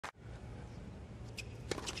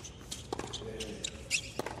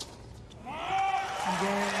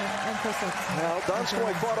Well,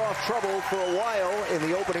 Donskoy fought off trouble for a while in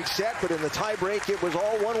the opening set, but in the tiebreak, it was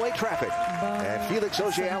all one-way traffic. And Felix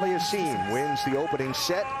Auger-Aliassime wins the opening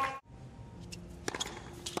set.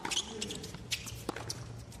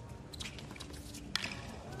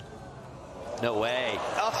 No way.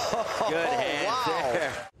 Oh, good hands wow.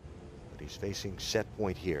 there. But he's facing set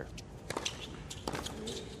point here.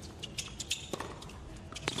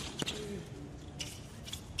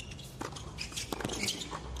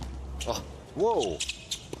 Oh. Whoa.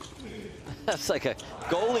 That's like a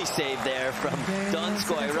goalie save there from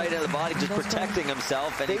Donskoy right out of the body, just protecting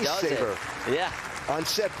himself, and he does it. Yeah. On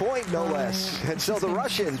set point, no less. And so the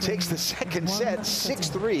Russian takes the second set,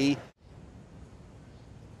 6-3.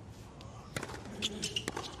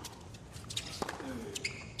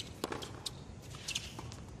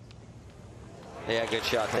 Yeah, good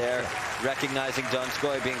shot there. Recognizing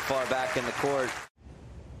Donskoy being far back in the court.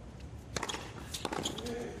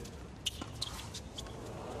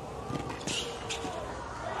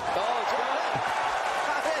 Oh, it's good.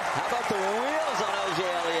 How about the wheels on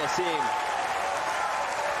Auger-Aliassime?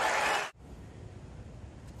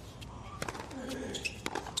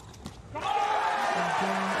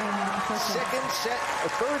 Second set, a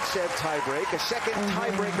third set tiebreak, a second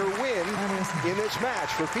tiebreaker win in this match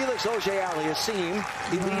for Felix Auger-Aliassime.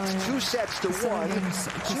 He leads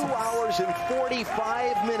 2-1, 2 hours and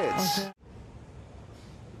 45 minutes.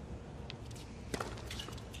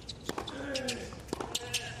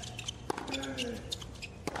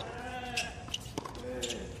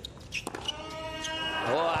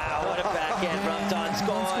 Wow, what a backhand from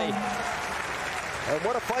Donskoy. And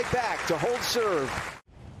what a fight back to hold serve.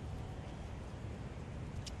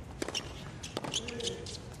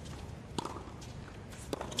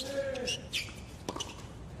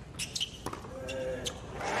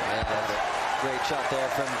 Great shot there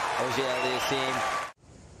from Auger-Aliassime.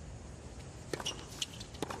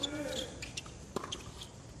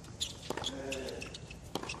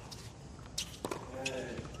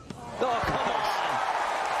 Oh, come on.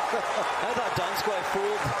 I thought Donskoy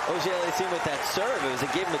fooled Auger-Aliassime with that serve. It was a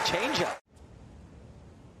give him a changeup.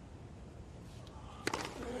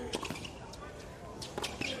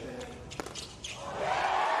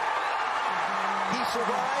 He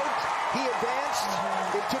survived. He advanced.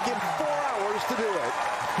 It took him 4 hours to do it.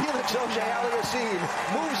 Felix Auger-Aliassime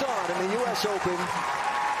moves on in the U.S. Open.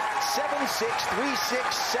 7-6, 3-6,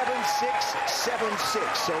 7-6,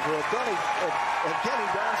 7-6 over Evgeny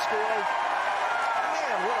Donskoy.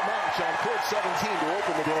 Man, what a match on court 17 to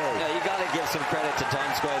open the day. Yeah, you got to give some credit to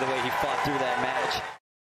Donskoy the way he fought through that match.